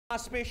Our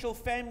special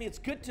family, it's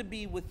good to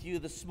be with you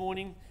this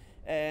morning,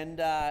 and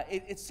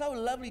it's so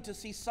lovely to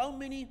see so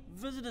many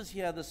visitors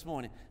here this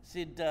morning.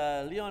 Said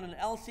Leon and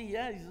Elsie,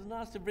 yeah, it's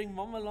nice to bring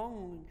Mom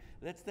along.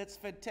 That's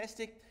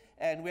fantastic.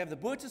 And we have the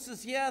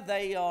Burtisses here.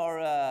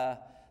 They're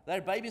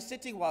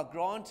babysitting while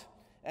Grant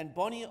and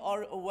Bonnie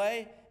are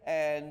away.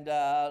 And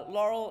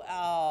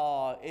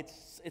Laurel,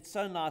 it's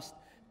so nice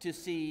to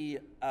see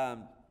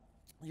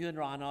you and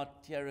Reinhard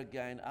here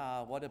again.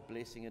 What a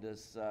blessing it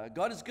is.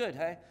 God is good,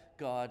 hey?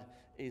 God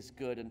is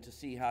good, and to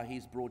see how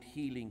He's brought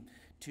healing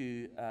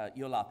to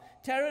your life.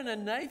 Taryn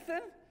and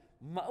Nathan,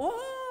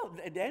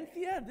 and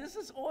Anthea, this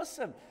is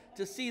awesome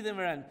to see them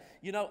around.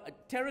 You know,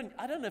 Taryn,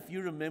 I don't know if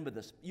you remember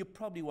this. You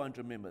probably won't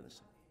remember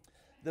this.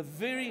 The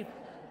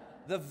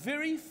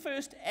very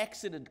first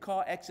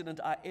car accident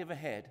I ever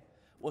had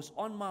was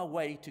on my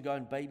way to go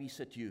and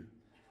babysit you.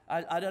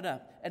 I don't know.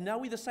 And now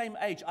we're the same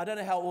age. I don't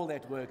know how all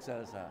that works.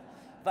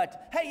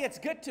 But hey, it's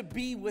good to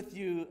be with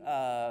you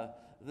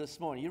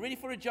this morning. You ready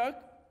for a joke?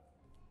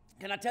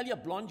 Can I tell you a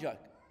blonde joke?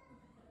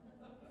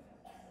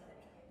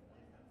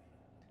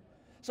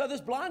 So this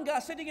blind guy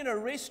sitting in a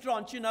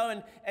restaurant, you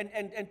know,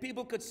 and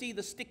people could see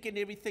the stick and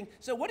everything.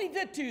 So what he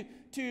did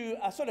to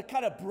sort of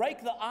kind of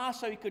break the ice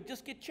so he could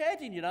just get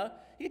chatting, you know,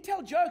 he'd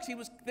tell jokes.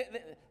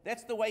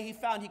 That's the way he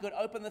found he could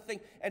open the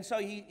thing. And so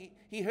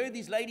he heard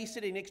these ladies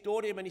sitting next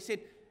door to him, and he said,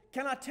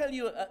 "Can I tell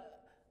you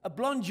a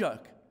blonde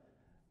joke?"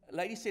 A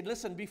lady said,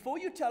 "Listen, before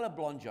you tell a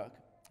blonde joke,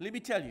 let me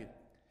tell you,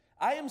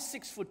 I am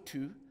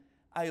 6'2",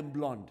 I am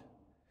blonde,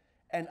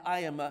 and I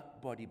am a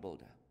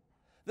bodybuilder.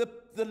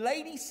 The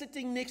lady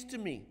sitting next to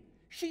me,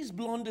 she's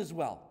blonde as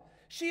well.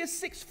 She is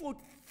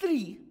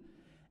 6'3",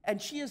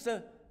 and she is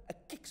a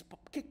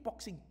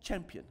kickboxing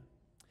champion.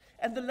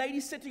 And the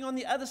lady sitting on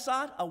the other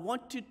side, I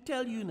want to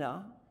tell you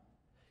now,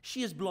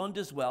 she is blonde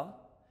as well,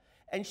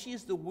 and she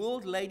is the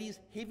world ladies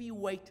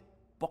heavyweight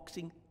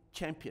boxing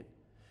champion.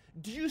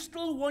 Do you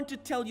still want to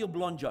tell your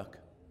blonde joke?"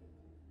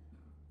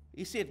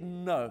 He said,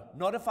 "No,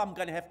 not if I'm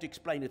going to have to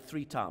explain it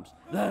 3 times.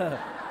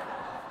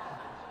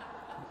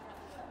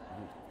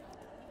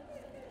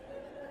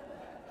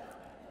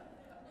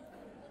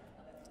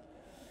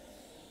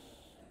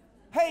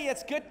 Hey,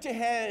 it's good to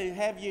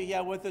have you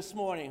here with us this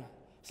morning.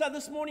 So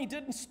this morning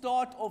didn't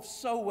start off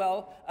so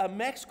well.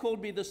 Max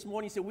called me this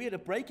morning. He said, "We had a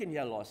break-in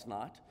here last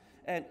night."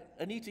 And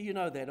Anita, you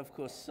know that, of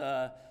course.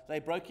 They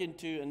broke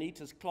into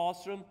Anita's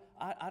classroom.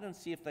 I don't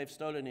see if they've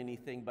stolen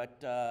anything, but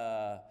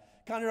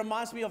kind of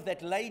reminds me of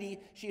that lady.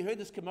 She heard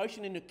this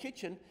commotion in her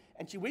kitchen,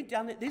 and she went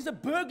down there. There's a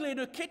burglar in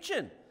her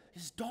kitchen.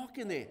 It's dark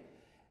in there.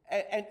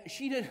 And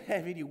she didn't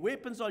have any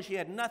weapons on. She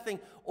had nothing.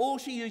 All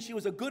she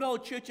was a good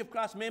old Church of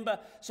Christ member,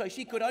 so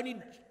she could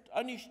only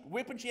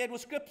weapon she had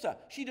was scripture.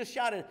 She just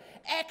shouted,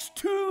 "Acts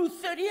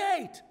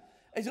 2:38."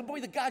 And so,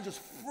 boy, the guy just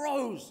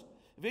froze.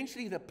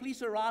 Eventually, the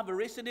police arrived,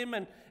 arrested him,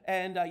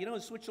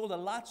 and switched all the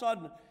lights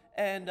on.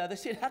 And they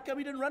said, "How come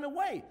he didn't run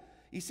away?"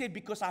 He said,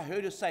 "Because I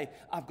heard her say,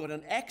 'I've got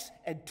an axe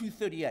and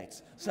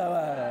 238s.'"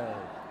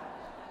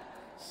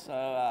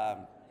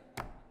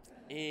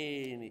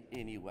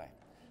 Anyway,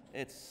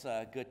 it's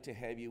good to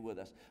have you with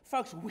us,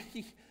 folks.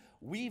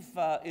 We've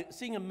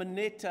seeing a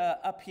Manette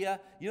up here.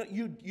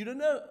 You don't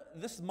know,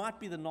 this might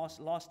be the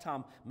last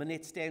time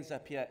Manette stands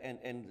up here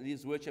and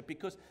leads worship,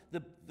 because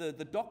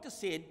the doctor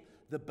said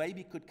the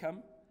baby could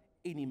come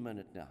any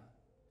minute now.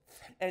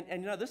 And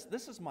you know,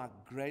 this is my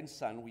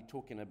grandson we're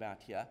talking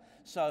about here.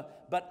 So,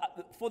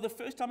 but for the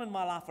first time in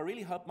my life, I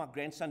really hope my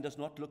grandson does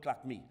not look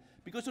like me,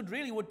 because it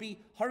really would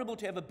be horrible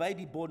to have a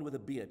baby born with a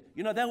beard.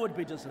 You know, that would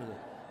be just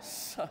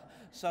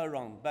so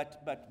wrong.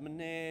 But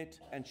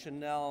Manette and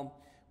Chanel,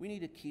 we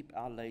need to keep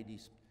our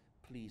ladies,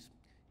 please,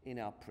 in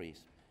our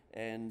prayers.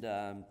 And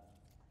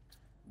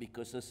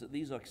because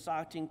these are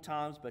exciting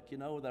times, but you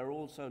know, they're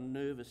also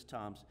nervous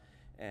times,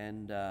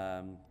 and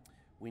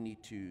we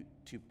need to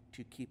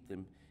keep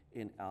them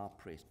in our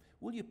prayers.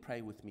 Will you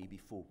pray with me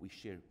before we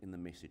share in the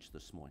message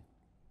this morning?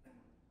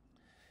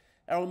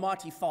 Our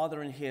Almighty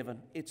Father in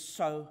heaven, it's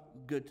so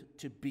good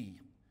to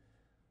be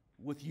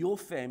with your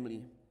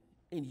family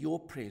in your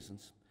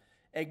presence,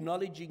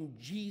 acknowledging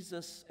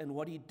Jesus and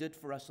what He did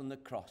for us on the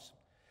cross,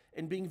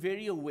 and being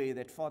very aware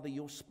that, Father,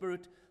 your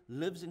Spirit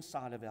lives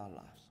inside of our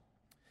lives.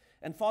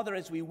 And Father,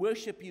 as we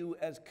worship you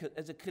as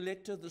a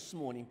collective this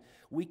morning,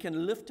 we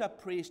can lift up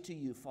prayers to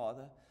you,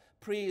 Father,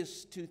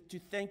 prayers to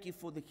thank you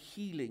for the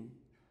healing,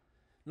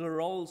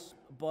 Laurel's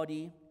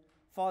body,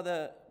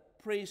 Father,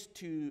 prayers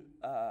to,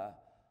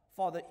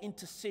 Father,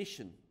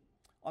 intercession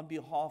on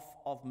behalf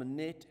of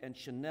Manette and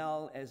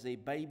Chanel as their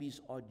babies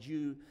are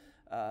due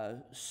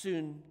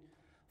soon.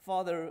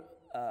 Father,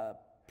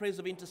 prayers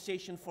of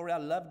intercession for our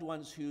loved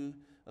ones a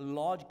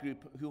large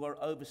group who are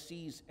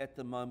overseas at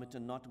the moment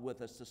and not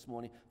with us this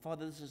morning.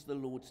 Father, this is the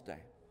Lord's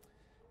Day.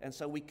 And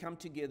so we come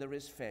together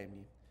as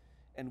family,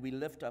 and we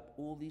lift up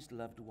all these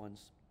loved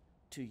ones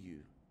to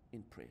you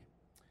in prayer.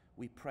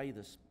 We pray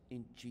this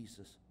in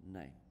Jesus'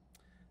 name.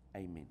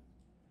 Amen.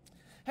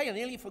 Hey, I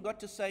nearly forgot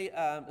to say,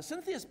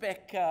 Cynthia's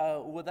back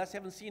with us.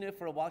 Haven't seen her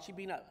for a while. She's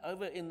been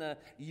over in the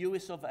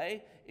US of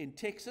A, in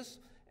Texas,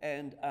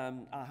 And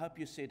I hope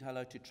you said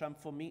hello to Trump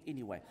for me.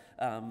 Anyway,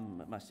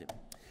 must have.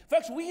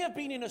 Folks, we have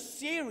been in a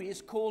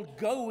series called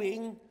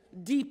Going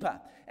Deeper.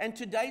 And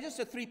today, this is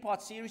a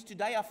 3-part series.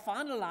 Today, I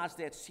finalized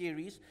that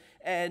series.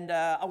 And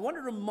I want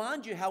to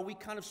remind you how we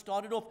kind of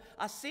started off.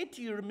 I said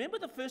to you, remember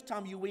the first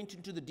time you went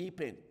into the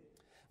deep end?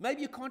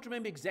 Maybe you can't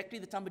remember exactly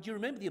the time, but you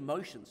remember the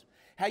emotions.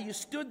 How you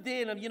stood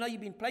there, and you've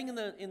been playing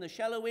in the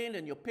shallow end,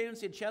 and your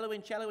parents said shallow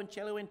end, shallow end,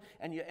 shallow end,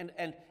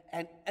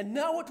 and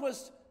now it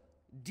was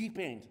deep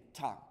end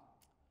time.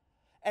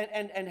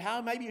 And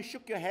how maybe you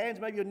shook your hands,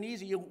 maybe your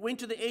knees, and you went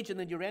to the edge, and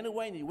then you ran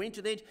away, and you went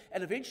to the edge,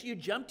 and eventually you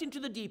jumped into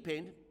the deep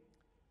end.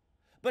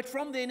 But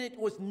from then, it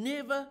was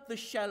never the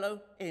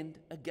shallow end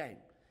again.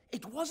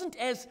 It wasn't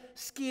as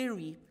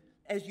scary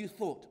as you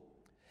thought.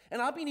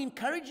 And I've been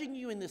encouraging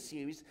you in this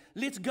series,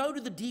 let's go to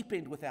the deep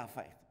end with our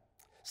faith.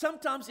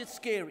 Sometimes it's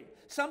scary.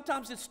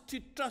 Sometimes it's to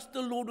trust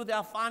the Lord with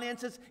our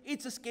finances.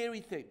 It's a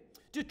scary thing.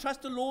 To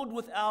trust the Lord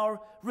with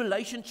our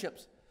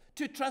relationships.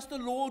 To trust the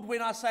Lord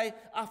when I say,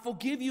 I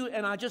forgive you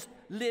and I just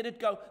let it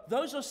go.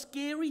 Those are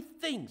scary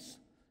things,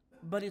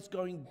 but it's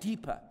going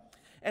deeper.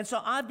 And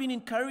so I've been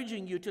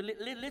encouraging you to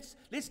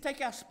let's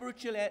take our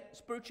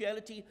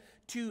spirituality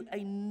to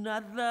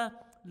another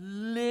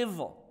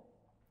level.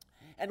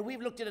 And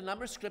we've looked at a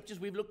number of scriptures.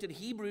 We've looked at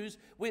Hebrews,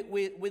 where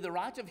the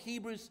writer of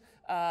Hebrews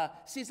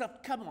says,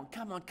 come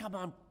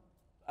on,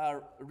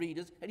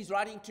 readers. And he's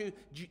writing to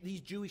these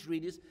Jewish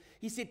readers.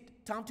 He said,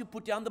 time to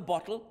put down the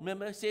bottle.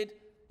 Remember, he said,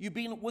 you've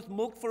been with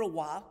milk for a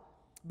while,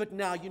 but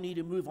now you need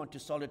to move on to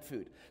solid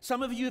food.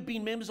 Some of you have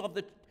been members of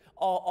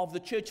the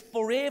church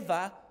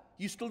forever.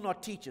 You're still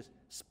not teachers.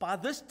 By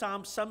this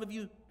time, some of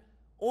you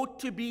ought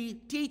to be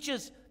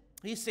teachers,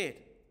 he said.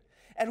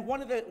 And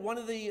one of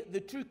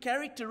the true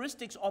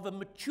characteristics of a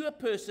mature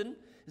person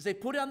is they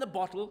put down the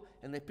bottle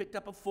and they picked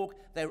up a fork.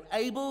 They're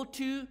able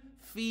to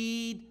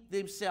feed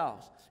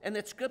themselves. And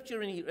that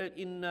scripture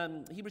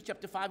in Hebrews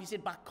chapter 5, he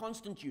said, by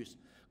constant use,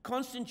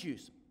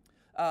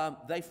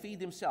 they feed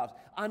themselves.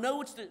 I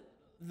know it's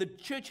the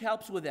church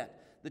helps with that.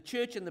 The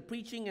church and the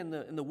preaching and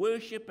the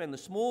worship and the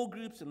small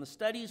groups and the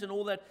studies and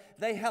all that,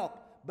 they help.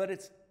 But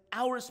it's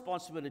our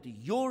responsibility,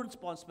 your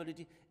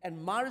responsibility,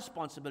 and my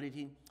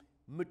responsibility.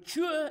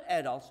 Mature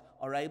adults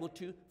are able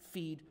to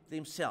feed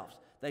themselves.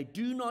 They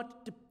do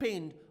not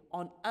depend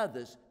on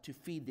others to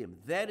feed them.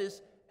 That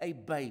is a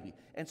baby.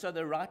 And so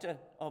the writer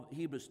of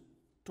Hebrews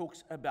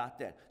talks about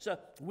that. So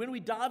when we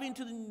dive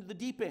into the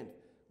deep end,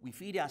 we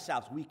feed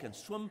ourselves. We can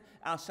swim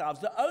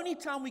ourselves. The only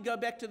time we go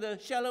back to the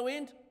shallow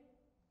end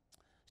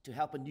is to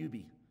help a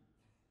newbie,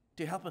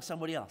 to help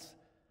somebody else.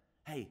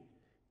 Hey,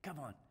 come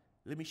on,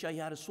 let me show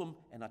you how to swim,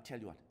 and I'll tell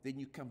you what. Then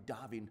you come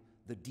dive in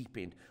the deep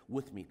end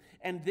with me.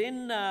 And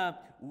then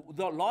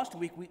last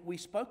week we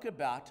spoke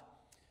about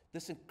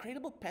this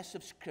incredible passage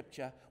of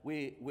scripture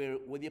where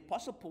the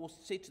Apostle Paul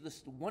said to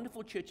this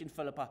wonderful church in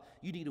Philippi,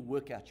 you need to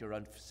work out your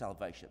own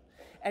salvation.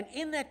 And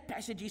in that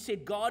passage he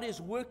said, God is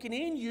working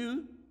in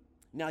you,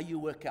 now you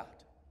work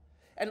out.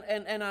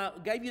 And I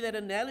gave you that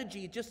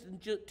analogy just in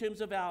terms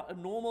of our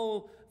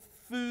normal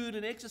food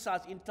and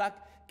exercise intake.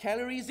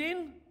 Calories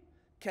in,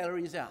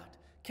 calories out.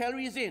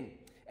 Calories in.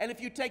 And if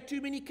you take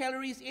too many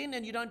calories in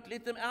and you don't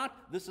let them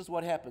out, this is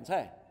what happens,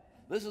 hey?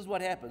 This is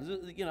what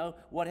happens. You know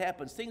what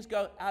happens. Things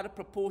go out of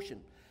proportion.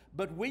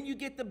 But when you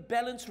get the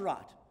balance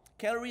right,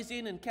 calories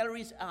in and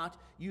calories out,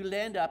 you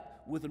land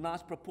up with a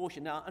nice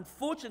proportion. Now,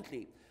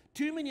 unfortunately,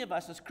 too many of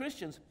us as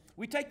Christians,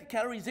 we take the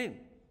calories in,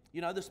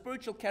 the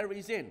spiritual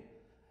calories in.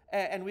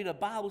 And we do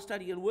Bible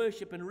study and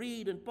worship and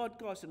read and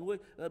podcasts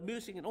and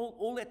music and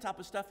all that type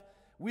of stuff.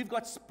 We've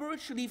got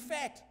spiritually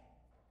fat.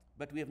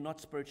 But we have not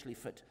spiritually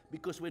fit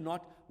because we're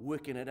not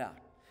working it out.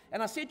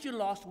 And I said to you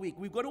last week,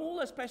 we've got all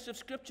those passages of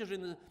scriptures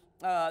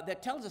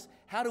that tells us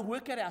how to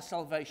work out our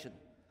salvation.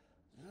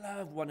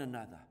 Love one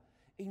another.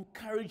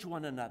 Encourage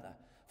one another.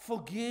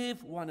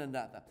 Forgive one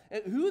another.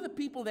 Who are the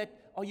people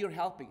that are you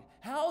helping?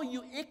 How are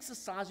you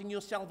exercising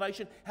your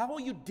salvation? How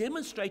are you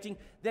demonstrating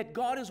that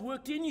God has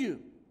worked in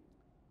you?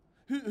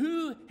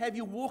 Who have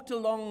you walked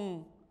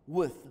along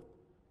with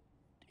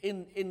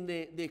in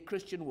their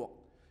Christian walk?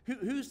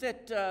 Who's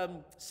that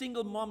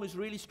single mom who's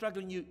really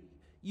struggling?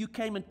 You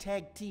came and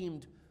tag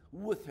teamed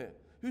with her.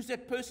 Who's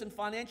that person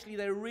financially?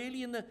 They're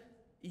really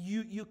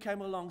you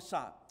came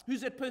alongside.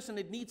 Who's that person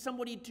that needs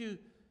somebody to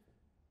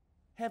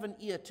have an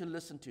ear to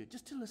listen to?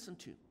 Just to listen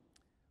to.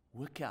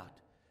 Work out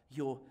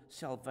your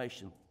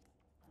salvation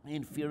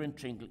in fear and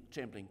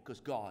trembling because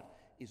God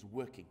is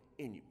working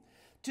in you.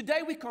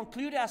 Today we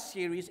conclude our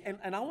series,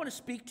 and I want to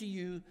speak to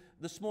you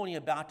this morning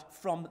about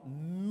from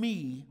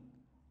me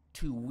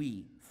to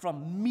we.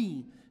 From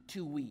me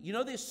to we.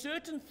 There's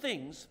certain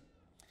things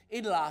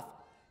in life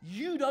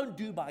you don't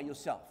do by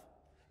yourself.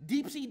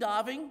 Deep sea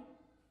diving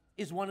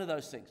is one of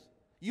those things.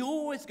 You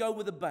always go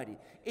with a buddy.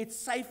 It's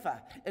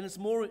safer and it's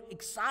more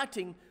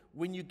exciting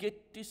when you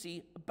get to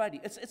see a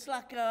buddy. It's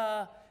like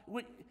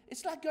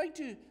going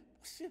to.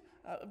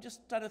 I'm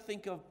just trying to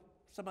think of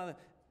some other.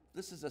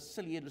 This is a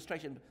silly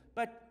illustration,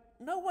 but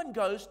no one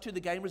goes to the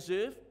game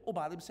reserve all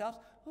by themselves.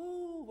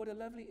 oh, what a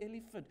lovely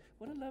elephant,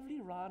 what a lovely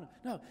rhino.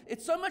 No,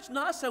 it's so much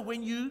nicer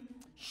when you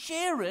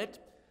share it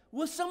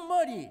with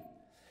somebody.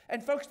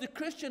 And folks, the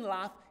Christian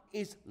life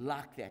is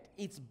like that.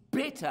 It's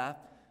better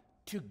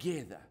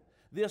together.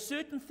 There are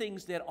certain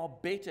things that are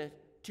better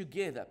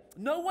together.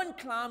 No one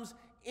climbs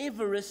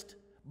Everest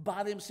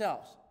by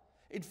themselves.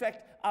 In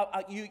fact,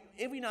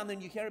 every now and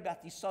then you hear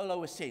about these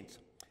solo ascents.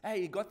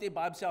 Hey, he got there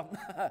by himself.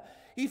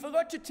 He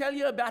forgot to tell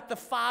you about the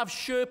 5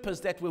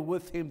 Sherpas that were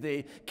with him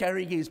there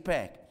carrying his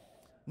pack.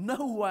 No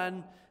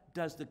one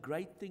does the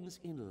great things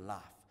in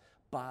life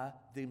by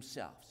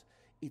themselves.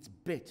 It's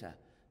better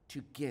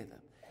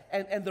together.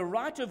 And the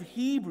writer of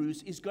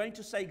Hebrews is going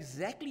to say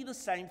exactly the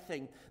same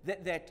thing,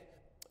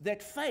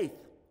 that faith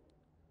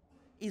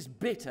is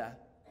better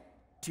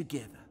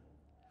together.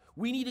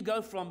 We need to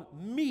go from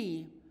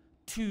me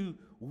to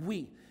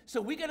we.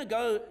 So we're going to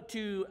go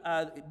to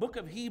the book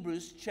of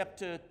Hebrews,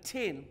 chapter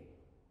 10,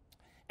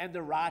 and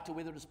the writer,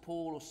 whether it's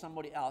Paul or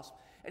somebody else,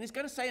 and he's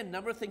going to say a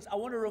number of things. I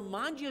want to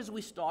remind you as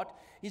we start,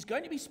 he's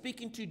going to be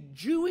speaking to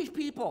Jewish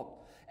people,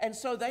 and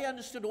so they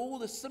understood all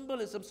the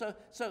symbolism.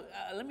 So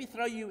let me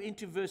throw you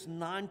into verse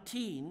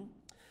 19.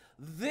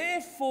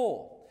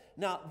 Therefore,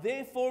 now,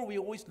 therefore, we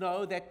always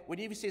know that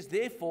whenever he says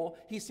therefore,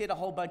 he said a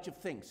whole bunch of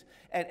things.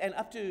 And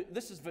up to,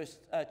 this is verse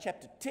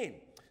chapter 10.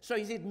 So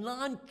he said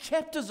 9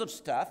 chapters of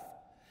stuff.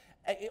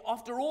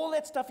 After all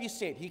that stuff he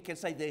said, he can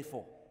say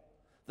therefore.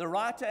 The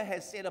writer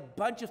has said a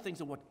bunch of things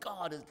of what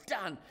God has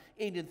done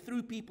in and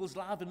through people's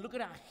lives. And look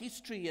at our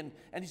history. And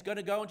he's going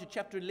to go into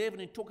chapter 11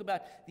 and talk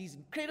about these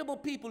incredible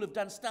people who've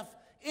done stuff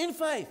in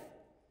faith.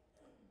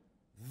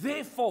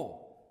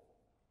 Therefore,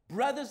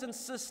 brothers and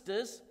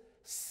sisters,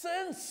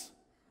 since,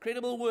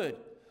 incredible word,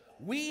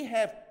 we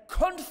have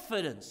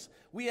confidence.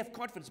 We have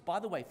confidence. By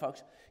the way,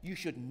 folks, you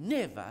should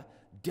never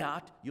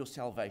doubt your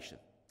salvation.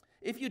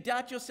 If you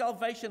doubt your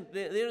salvation,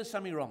 there is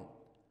something wrong.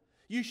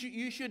 You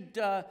should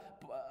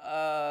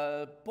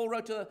Paul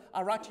wrote,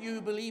 I write to you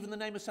who believe in the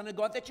name of the Son of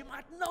God, that you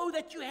might know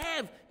that you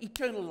have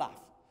eternal life.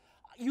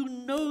 You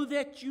know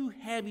that you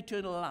have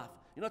eternal life.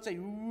 You're not saying,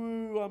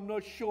 ooh, I'm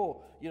not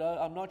sure.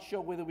 I'm not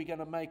sure whether we're going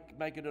to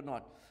make it or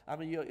not. I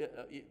mean,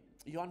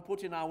 Jan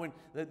Put and I, when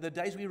the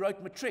days we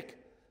wrote matric,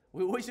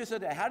 we always just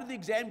said, how did the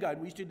exam go? And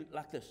we used to do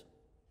like this.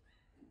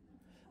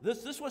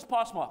 This was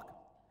pass mark.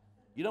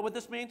 You know what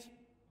this means?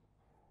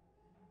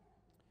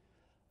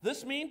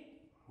 This meant,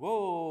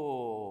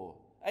 whoa,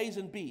 A's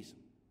and B's.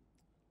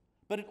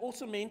 But it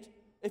also meant,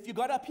 if you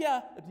got up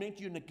here, it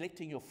meant you're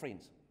neglecting your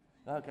friends.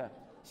 Okay.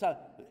 So,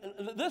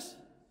 this,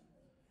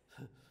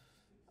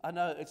 I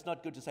know it's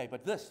not good to say,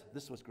 but this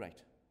was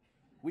great.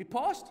 We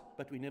passed,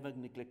 but we never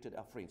neglected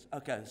our friends.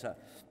 Okay, so,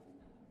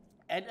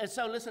 and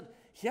so listen,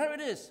 here it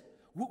is.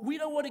 We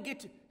don't want to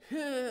get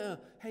to,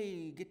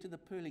 hey, get to the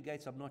pearly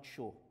gates, I'm not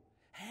sure.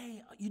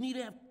 Hey, you need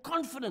to have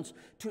confidence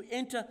to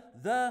enter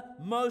the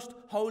most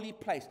holy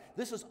place.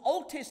 This is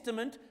Old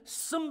Testament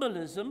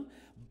symbolism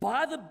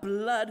by the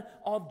blood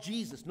of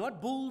Jesus.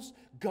 Not bulls,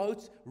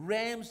 goats,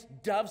 rams,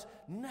 doves.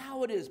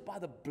 Now it is by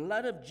the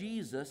blood of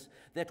Jesus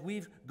that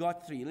we've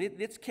got through.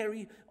 Let's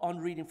carry on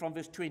reading from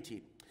verse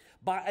 20.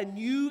 By a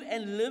new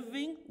and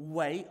living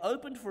way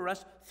opened for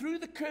us through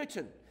the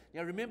curtain.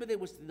 Now remember, there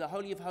was the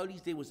Holy of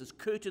Holies. There was this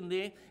curtain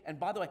there. And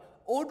by the way,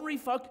 ordinary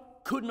folk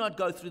could not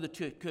go through the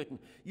curtain.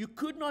 You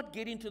could not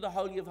get into the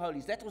Holy of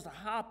Holies. That was the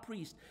high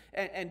priest.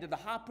 And the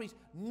high priest,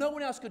 no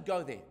one else could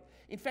go there.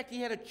 In fact,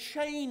 he had a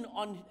chain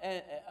on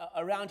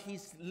around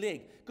his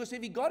leg. Because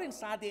if he got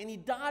inside there and he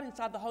died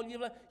inside the Holy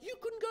of Holies, you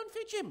couldn't go and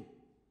fetch him.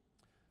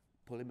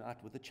 Pull him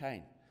out with a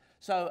chain.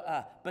 So,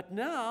 but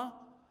now,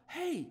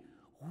 hey,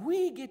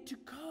 we get to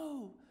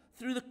go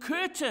through the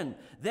curtain.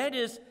 That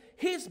is,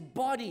 his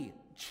body,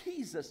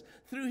 Jesus,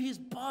 through his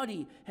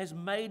body, has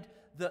made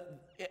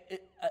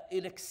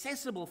it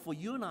accessible for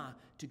you and I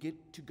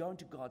to go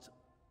into God's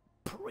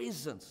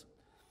presence.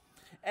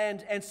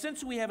 And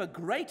since we have a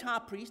great high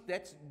priest,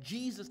 that's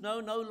Jesus, no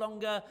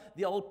longer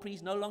the old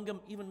priest, no longer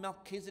even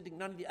Melchizedek,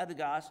 none of the other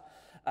guys,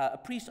 a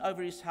priest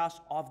over his house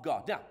of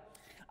God. Now,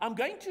 I'm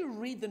going to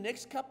read the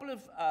next couple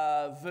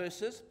of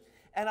verses,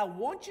 and I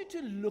want you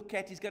to look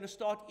at, he's going to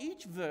start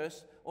each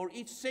verse or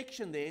each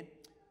section there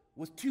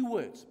with 2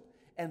 words.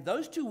 And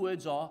those 2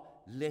 words are,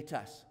 let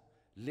us,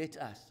 let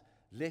us.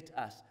 Let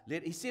us.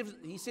 He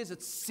says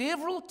it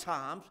several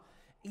times.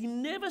 He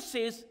never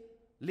says,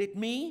 let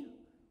me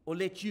or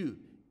let you.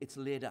 It's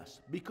let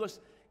us. Because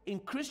in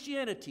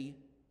Christianity,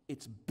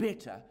 it's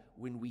better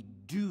when we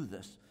do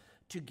this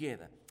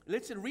together.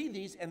 Let's read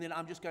these, and then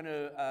I'm just going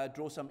to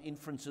draw some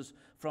inferences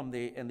from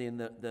there, and then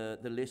the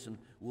lesson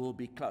will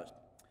be closed.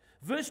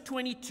 Verse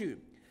 22.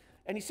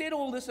 And he said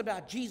all this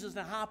about Jesus,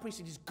 the high priest,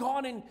 and he's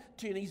gone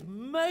into, and he's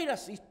made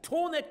us, he's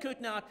torn that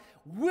curtain out.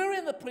 We're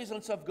in the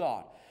presence of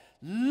God.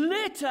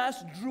 Let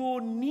us draw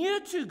near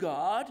to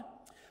God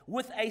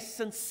with a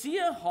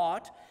sincere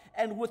heart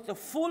and with the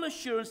full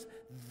assurance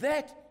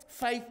that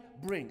faith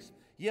brings.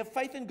 You have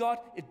faith in God,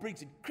 it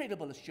brings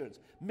incredible assurance.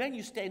 Man,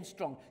 you stand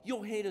strong.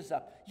 Your head is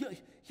up.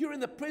 You're in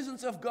the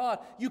presence of God.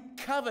 You're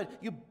covered.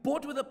 You're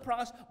bought with a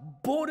price,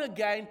 bought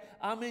again.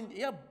 I mean,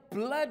 yeah,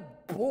 blood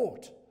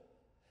bought.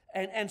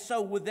 And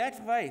so with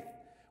that faith,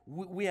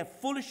 we have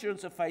full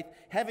assurance of faith,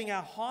 having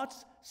our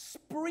hearts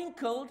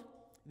sprinkled.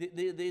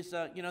 There's,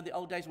 the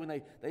old days when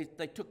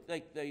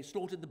they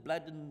slaughtered the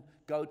blood in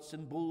goats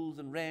and bulls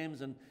and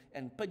rams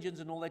and pigeons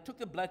and all. They took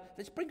the blood,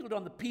 they sprinkled it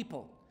on the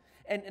people.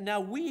 And now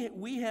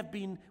we've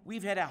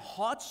had our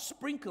hearts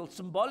sprinkled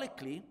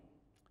symbolically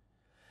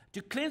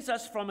to cleanse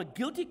us from a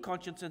guilty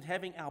conscience and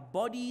having our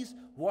bodies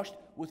washed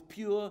with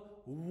pure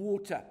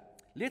water.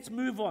 Let's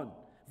move on.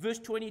 Verse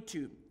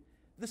 22.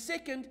 The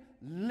second,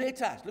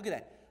 let us, look at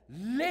that.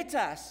 Let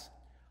us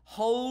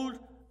hold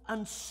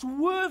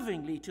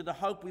unswervingly to the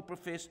hope we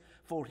profess,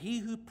 for he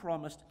who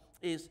promised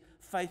is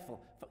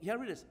faithful.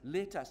 Here it is,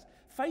 let us.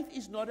 Faith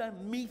is not a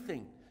me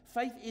thing.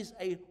 Faith is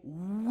a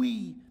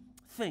we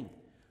thing.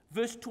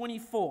 Verse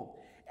 24,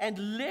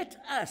 and let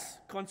us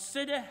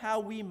consider how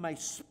we may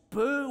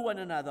spur one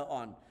another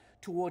on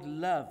toward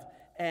love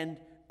and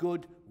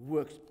good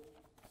works.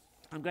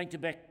 I'm going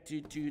back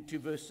to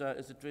verse,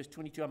 is it verse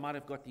 22? I might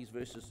have got these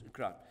verses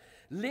correct.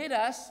 Let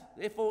us,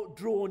 therefore,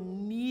 draw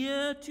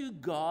near to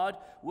God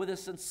with a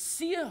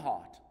sincere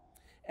heart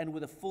and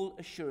with a full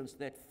assurance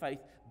that faith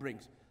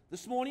brings.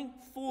 This morning,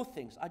 4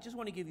 things. I just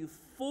want to give you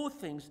 4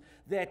 things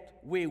that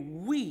where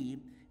we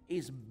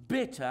is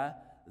better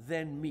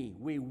than me.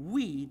 Where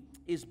we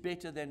is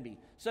better than me.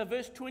 So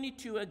verse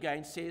 22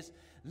 again says,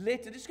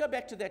 let's go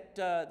back to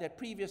that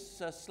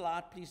previous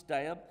slide, please,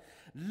 Dale.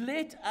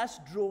 Let us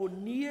draw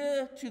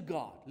near to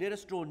God. Let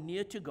us draw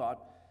near to God.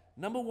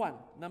 Number one,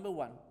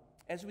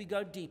 as we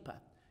go deeper,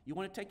 you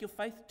want to take your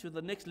faith to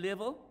the next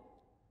level?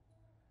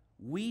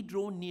 We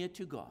draw near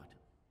to God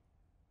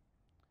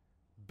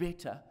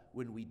better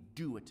when we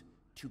do it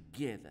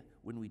together.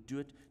 When we do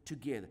it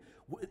together.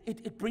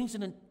 It brings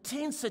an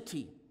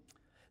intensity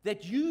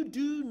that you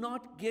do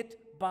not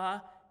get by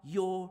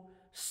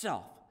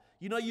yourself.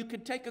 You know, you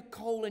can take a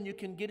coal and you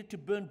can get it to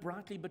burn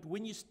brightly, but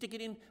when you stick it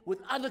in with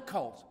other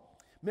coals,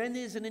 man,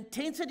 there's an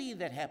intensity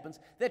that happens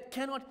that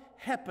cannot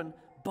happen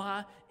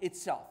by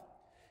itself.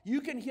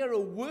 You can hear a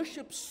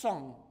worship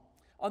song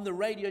on the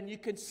radio and you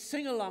can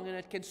sing along and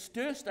it can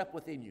stir stuff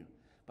within you.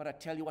 But I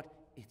tell you what,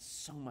 it's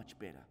so much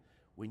better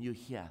when you're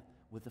here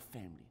with the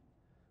family,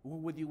 or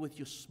with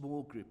your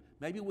small group,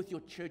 maybe with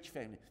your church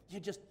family.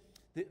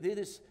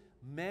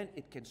 Man,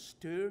 it can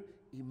stir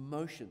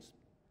emotions.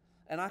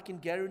 And I can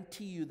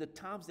guarantee you the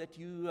times that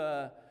you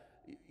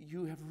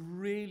have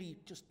really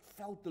just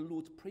felt the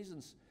Lord's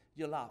presence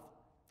in your life,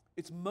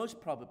 it's most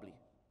probably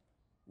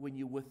when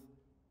you're with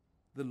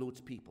the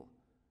Lord's people.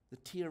 The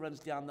tear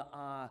runs down the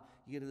eye,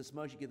 you get this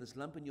motion, you get this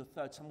lump in your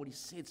throat, somebody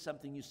said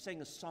something, you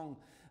sang a song,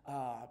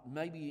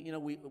 maybe,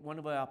 one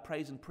of our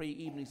praise and prayer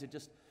evenings,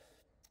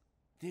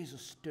 there's a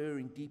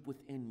stirring deep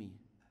within me.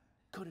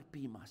 Could it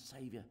be my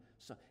Savior?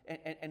 So,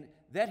 and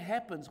that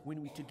happens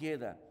when we're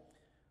together.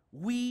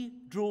 We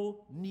draw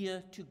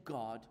near to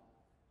God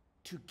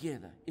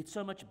together. It's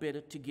so much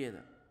better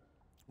together.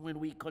 When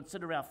we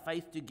consider our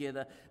faith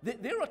together,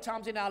 there are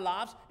times in our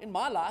lives, in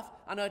my life,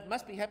 I know it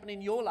must be happening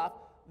in your life,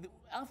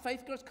 our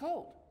faith goes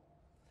cold.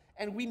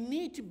 And we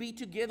need to be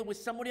together where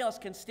somebody else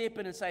can step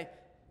in and say,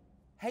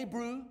 hey,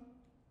 Brew.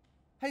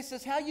 Hey,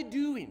 sis, how you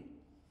doing?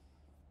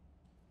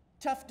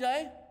 Tough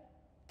day?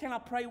 Can I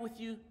pray with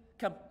you?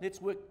 Come,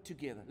 let's work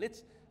together.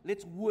 Let's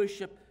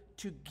worship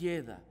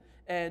together.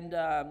 And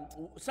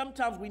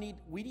sometimes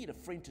we need a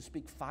friend to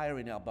speak fire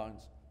in our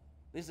bones.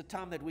 There's a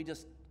time that we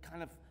just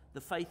kind of,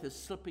 the faith is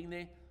slipping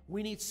there.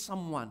 We need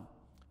someone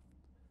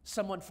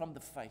from the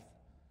faith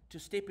to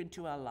step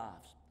into our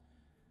lives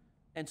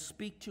and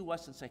speak to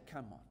us and say,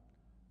 come on.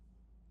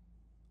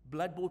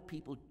 Blood-bought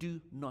people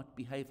do not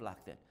behave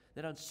like that.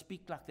 They don't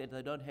speak like that.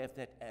 They don't have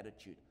that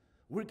attitude.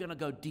 We're going to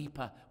go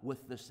deeper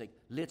with this thing.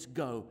 Let's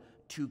go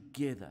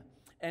together.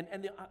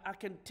 And I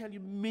can tell you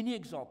many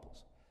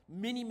examples,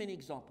 many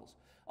examples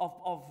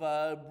of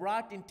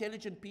bright,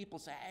 intelligent people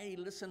say, hey,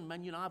 listen,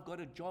 man, I've got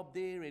a job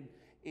there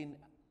in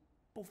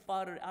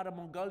Pofar out of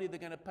Mongolia. They're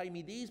going to pay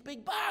me these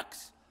big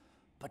bucks.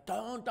 But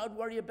don't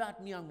worry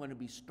about me. I'm going to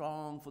be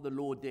strong for the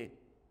Lord there.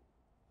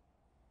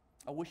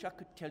 I wish I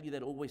could tell you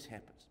that always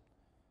happens.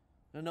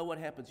 I know what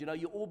happens.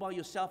 You're all by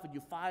yourself and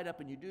you're fired up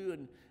and you do.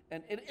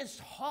 And it's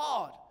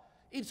hard.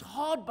 It's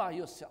hard by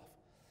yourself.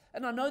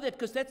 And I know that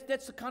because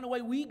that's the kind of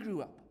way we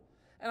grew up.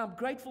 And I'm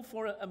grateful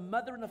for a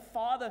mother and a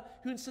father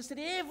who insisted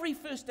every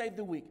first day of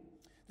the week,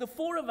 the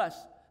 4 of us,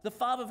 the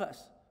 5 of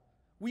us,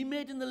 we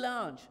met in the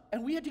lounge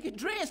and we had to get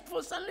dressed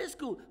for Sunday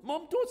school.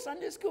 Mom taught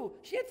Sunday school.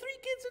 She had 3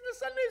 kids in the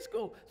Sunday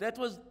school. That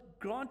was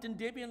Grant and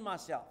Debbie and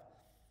myself.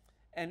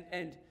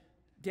 And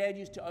Dad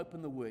used to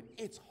open the Word.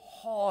 It's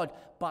hard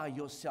by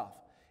yourself.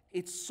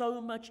 It's so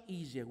much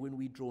easier when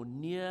we draw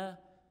near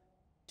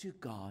to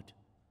God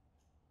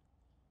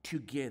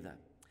together.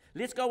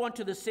 Let's go on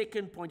to the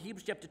second point.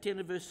 Hebrews chapter 10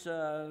 and verse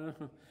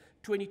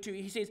 22,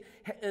 he says,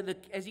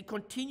 as he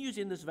continues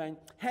in this vein,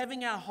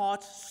 having our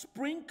hearts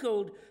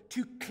sprinkled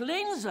to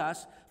cleanse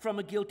us from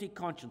a guilty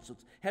conscience,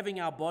 having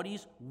our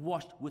bodies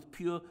washed with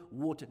pure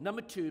water.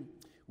 Number 2,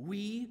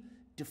 we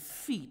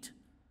defeat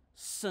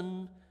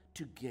sin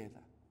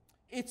together.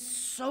 It's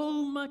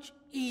so much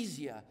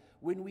easier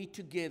when we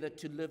together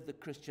to live the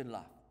Christian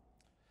life.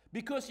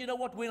 Because you know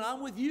what? When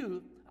I'm with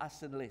you, I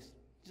sin less.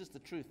 It's just the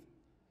truth.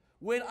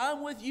 When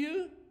I'm with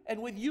you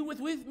and with you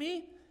with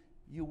me,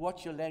 you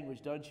watch your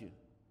language, don't you?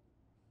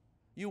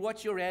 You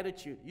watch your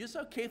attitude. You're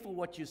so careful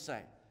what you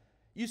say.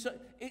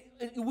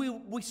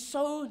 We're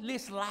so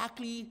less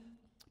likely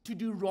to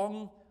do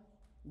wrong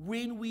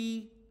when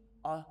we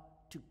are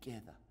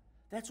together.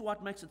 That's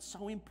what makes it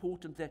so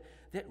important that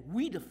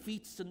we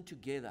defeat sin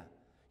together.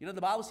 You know,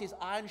 the Bible says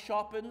iron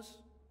sharpens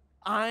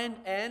iron,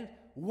 and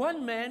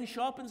one man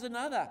sharpens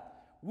another.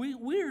 We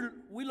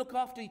look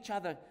after each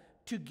other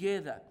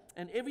together.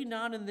 And every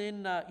now and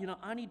then,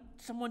 I need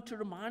someone to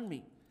remind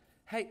me,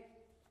 hey,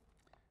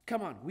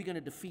 come on, we're going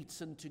to defeat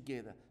sin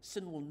together.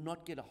 Sin will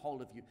not get a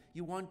hold of you.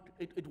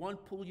 It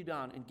won't pull you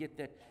down and get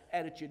that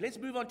attitude. Let's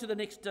move on to the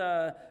next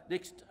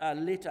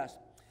letters.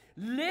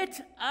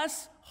 Let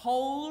us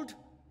hold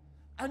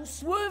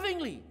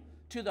unswervingly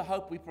to the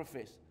hope we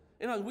profess.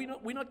 You know, we're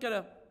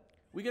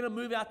going to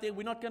move out there.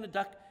 We're not going to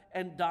duck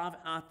and dive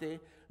out there.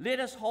 Let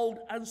us hold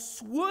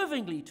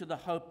unswervingly to the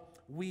hope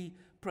we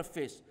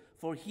profess.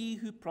 For he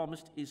who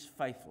promised is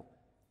faithful.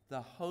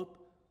 The hope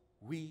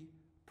we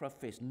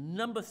profess.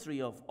 Number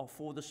 3 of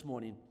 4 this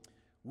morning.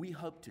 We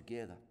hope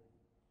together.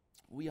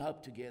 We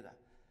hope together.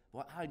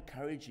 Well, I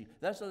encourage you.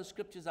 Those are the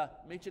scriptures I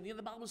mentioned.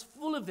 The Bible is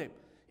full of them.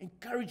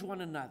 Encourage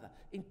one another.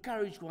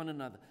 Encourage one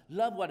another.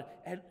 Love one.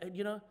 And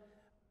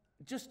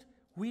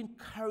we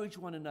encourage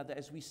one another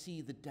as we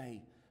see the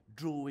day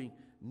drawing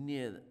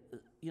near.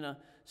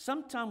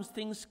 Sometimes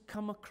things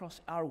come across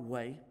our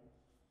way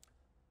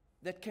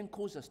that can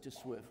cause us to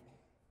swerve.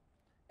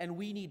 And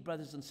we need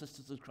brothers and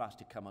sisters of Christ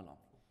to come along.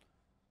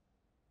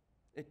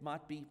 It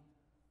might be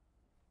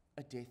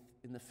a death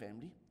in the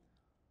family.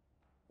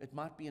 It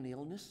might be an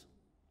illness.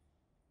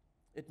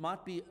 It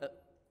might be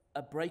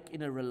a break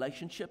in a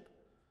relationship.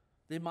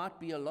 There might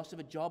be a loss of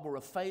a job or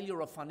a failure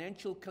or a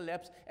financial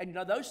collapse. And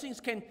those things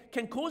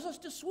can cause us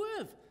to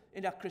swerve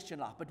in our Christian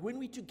life. But when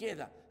we're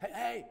together,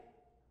 hey,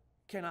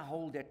 can I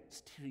hold that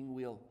steering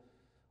wheel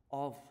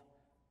of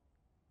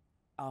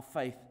our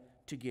faith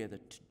together?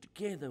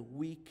 Together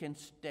we can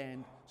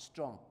stand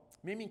strong.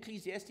 Remember in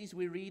Ecclesiastes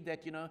we read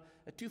that,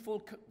 a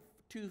twofold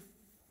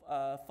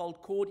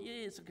cord,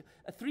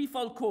 a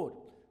threefold cord,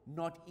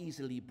 not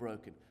easily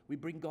broken. We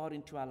bring God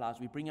into our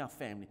lives. We bring our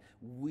family.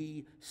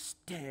 We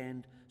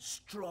stand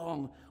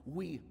strong.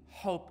 We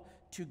hope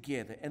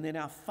together. And then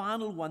our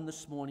final one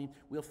this morning,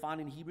 we'll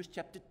find in Hebrews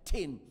chapter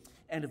 10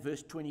 and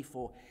verse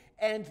 24.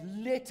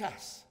 And let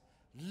us.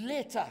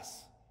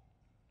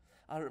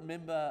 I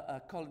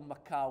remember Colin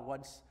McCarr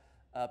once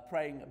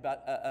praying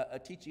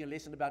about, teaching a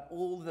lesson about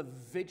all the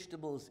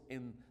vegetables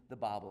in the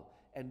Bible.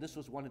 And this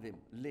was one of them,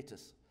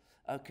 lettuce.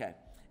 Okay.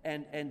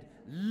 And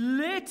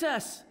let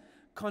us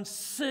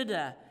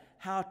consider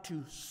how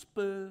to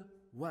spur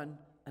one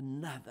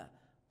another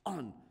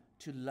on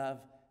to love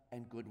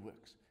and good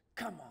works.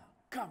 Come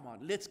on,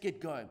 let's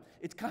get going.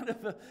 It's kind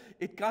of,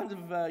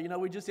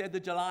 we just had the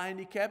July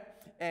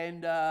handicap,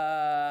 and,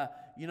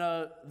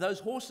 those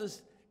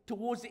horses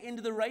towards the end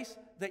of the race,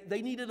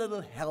 they need a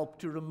little help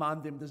to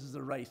remind them this is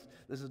a race.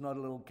 This is not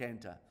a little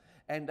canter.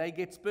 And they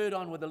get spurred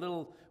on with a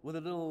little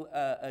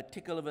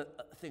tickle of a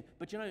thing.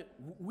 But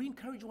we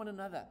encourage one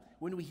another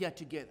when we're here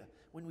together,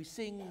 when we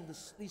sing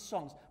these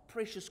songs,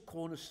 Precious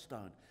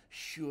Cornerstone,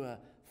 Sure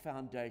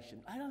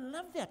Foundation. I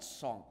love that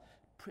song.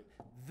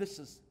 This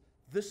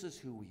is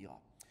who we are.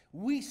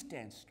 We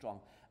stand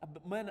strong.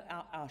 When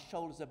our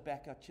shoulders are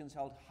back, our chins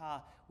held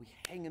high, we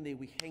hang in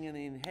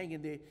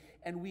there,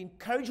 and we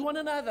encourage one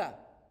another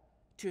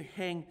to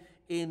hang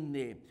in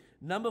there.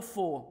 Number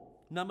 4,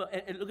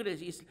 and look at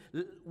this,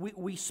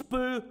 we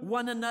spur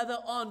one another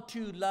on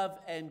to love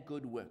and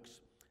good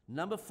works.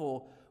 Number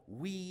 4,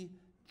 we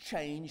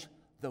change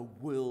the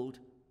world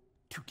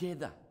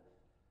together.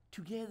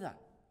 Together.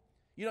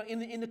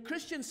 In the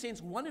Christian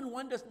sense, 1 and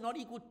 1 does not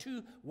equal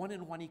 2, 1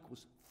 and 1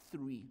 equals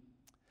 3.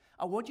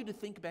 I want you to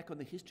think back on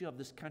the history of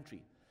this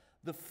country.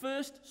 The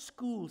first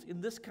schools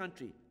in this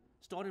country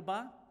started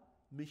by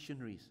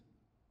missionaries.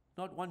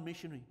 Not one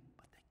missionary,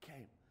 but they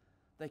came.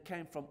 They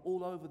came from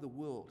all over the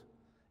world.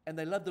 And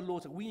they loved the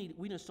Lord. So we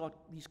need to start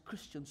these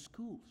Christian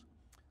schools.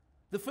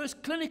 The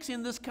first clinics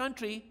in this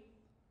country,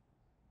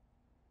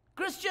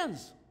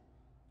 Christians,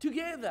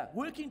 together,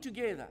 working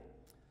together.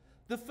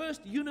 The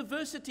first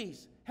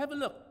universities, have a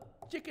look,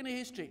 check in the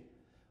history.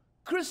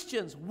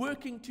 Christians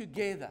working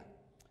together.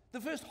 The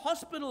first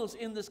hospitals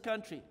in this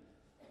country.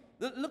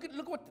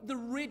 Look what the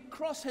Red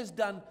Cross has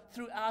done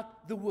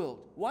throughout the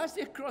world. Why is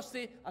there a cross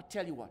there? I'll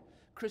tell you what.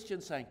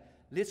 Christians saying,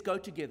 let's go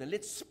together.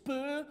 Let's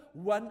spur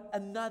one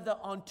another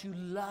on to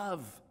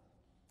love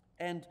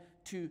and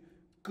to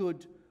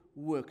good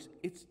works.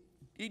 It's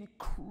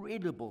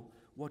incredible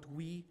what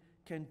we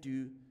can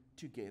do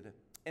together.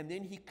 And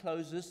then he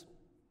closes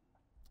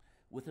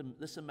with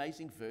this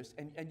amazing verse,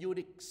 and you would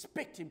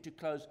expect him to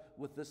close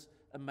with this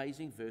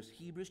amazing verse,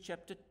 Hebrews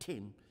chapter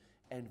 10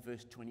 and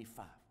verse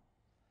 25.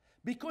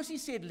 Because he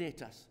said,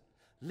 let us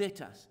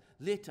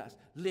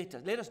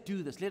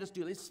do this,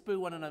 let's spur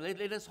one another,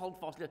 let us hold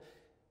fast.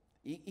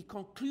 He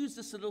concludes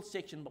this little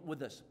section with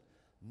this: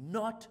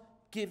 not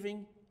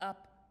giving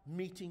up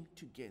meeting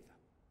together.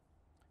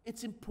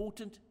 It's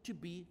important to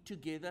be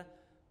together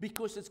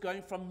because it's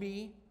going from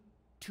me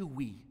to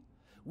we.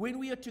 When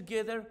we are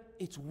together,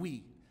 it's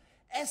we.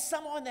 As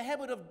some are in the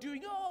habit of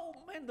doing, oh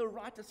man, the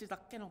writer says, I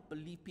cannot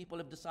believe people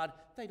have decided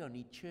they don't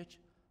need church.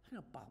 I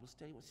know Bible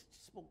study was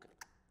just more good.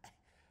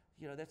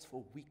 You know, that's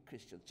for weak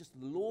Christians. Just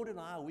the Lord and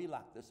I, we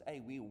like this.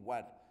 Hey, we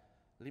one.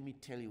 Let me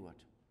tell you what,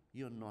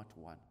 you're not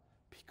one.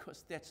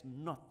 Because that's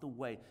not the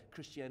way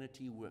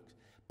Christianity works.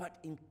 But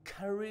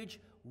encourage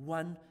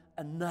one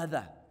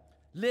another.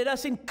 Let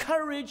us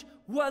encourage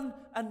one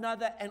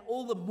another, and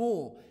all the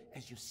more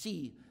as you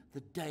see the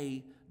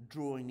day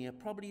drawing near.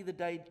 Probably the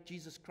day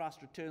Jesus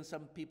Christ returns.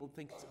 Some people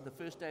think it's the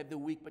first day of the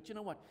week. But you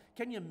know what?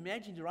 Can you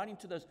imagine writing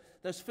to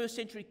those first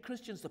century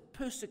Christians, the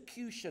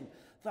persecution,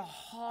 the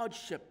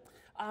hardship?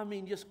 I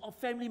mean, just a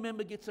family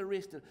member gets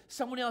arrested.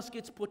 Someone else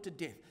gets put to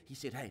death. He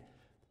said, hey,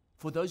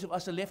 for those of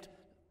us who are left,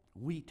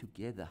 we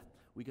together,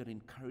 we got to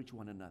encourage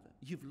one another.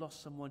 You've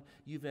lost someone.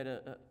 You've had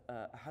a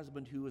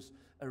husband who was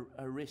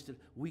arrested.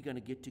 We're going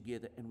to get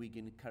together and we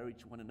can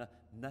encourage one another.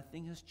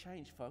 Nothing has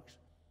changed, folks.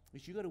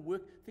 Because you got to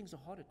work. Things are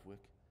hard at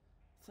work.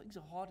 Things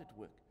are hard at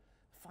work.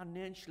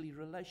 Financially,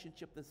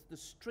 relationship, the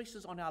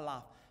stresses on our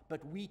life.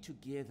 But we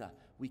together,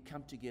 we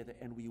come together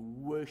and we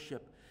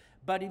worship.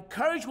 But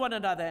encourage one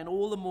another, and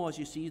all the more as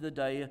you see the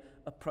day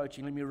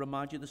approaching. Let me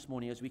remind you this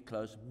morning as we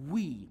close,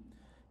 we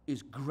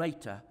is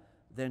greater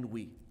than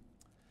we.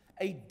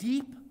 A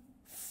deep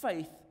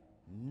faith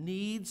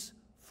needs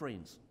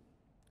friends.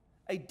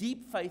 A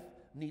deep faith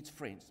needs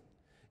friends.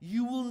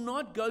 You will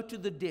not go to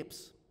the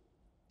depths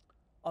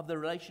of the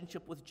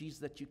relationship with Jesus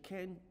that you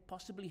can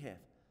possibly have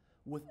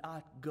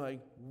without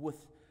going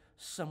with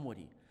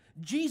somebody.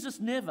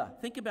 Jesus never,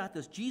 think about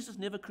this, Jesus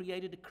never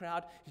created a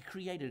crowd, he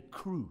created a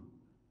crew.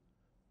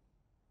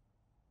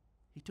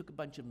 He took a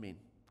bunch of men.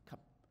 Come,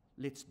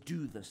 let's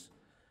do this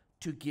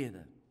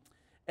together.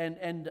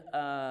 And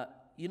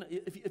you know,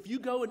 if you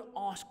go and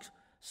ask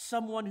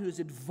someone who is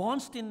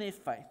advanced in their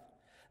faith,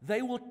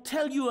 they will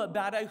tell you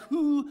about a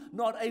who,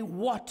 not a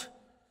what,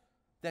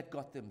 that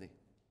got them there.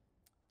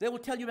 They will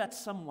tell you about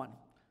someone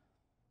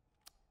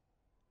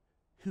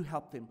who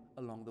helped them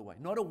along the way,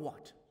 not a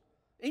what.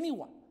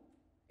 Anyone.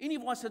 Any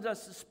of us that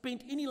has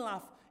spent any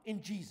life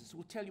in Jesus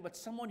will tell you about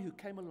someone who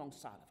came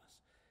alongside of us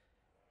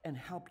and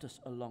helped us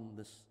along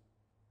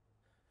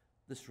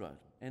this road.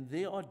 And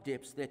there are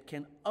depths that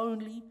can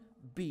only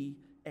be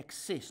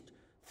accessed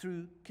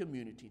through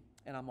community.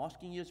 And I'm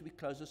asking you as we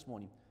close this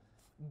morning,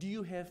 do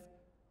you have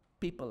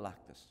people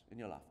like this in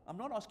your life? I'm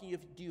not asking you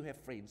do you have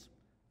friends.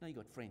 No, you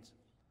got friends.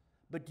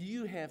 But do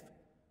you have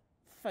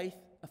a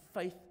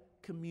faith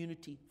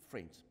community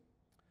friends?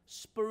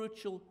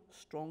 Spiritual,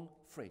 strong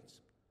friends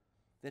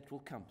that will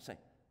come, say,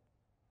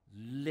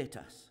 let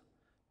us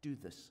do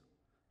this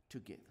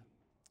together.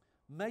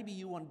 Maybe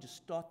you wanted to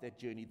start that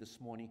journey this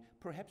morning.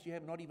 Perhaps you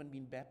have not even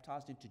been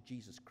baptized into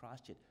Jesus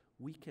Christ yet.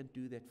 We can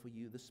do that for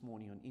you this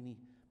morning on any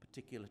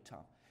particular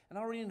time. And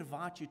I really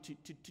invite you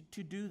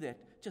to do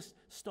that. Just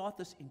start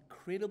this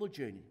incredible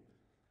journey.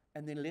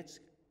 And then let's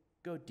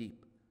go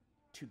deep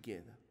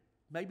together.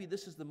 Maybe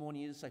this is the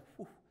morning you say,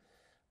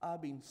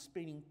 I've been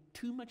spending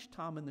too much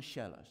time in the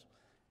shallows.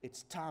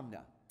 It's time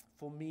now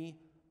for me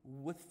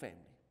with family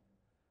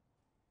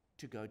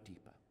to go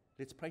deeper.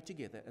 Let's pray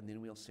together and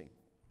then we'll sing.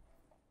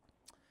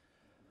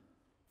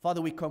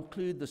 Father, we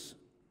conclude this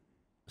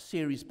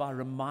series by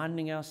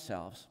reminding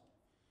ourselves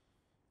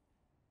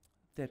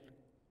that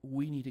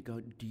we need to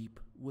go deep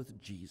with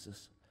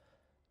Jesus,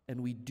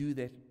 and we do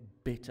that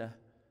better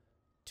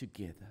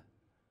together.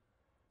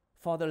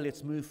 Father,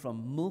 let's move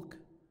from milk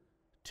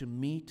to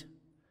meat.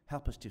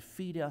 Help us to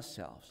feed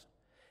ourselves.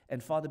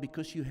 And Father,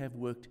 because you have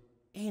worked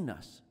in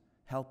us,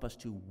 help us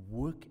to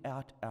work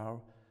out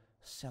our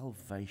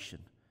salvation.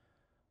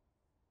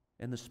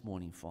 And this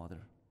morning, Father,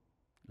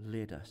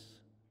 let us.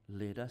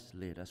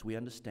 We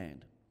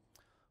understand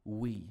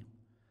we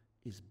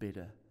is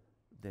better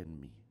than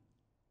me.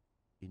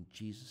 In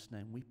Jesus'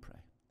 name we pray.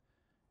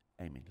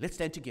 Amen. Let's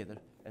stand together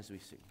as we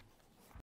sing.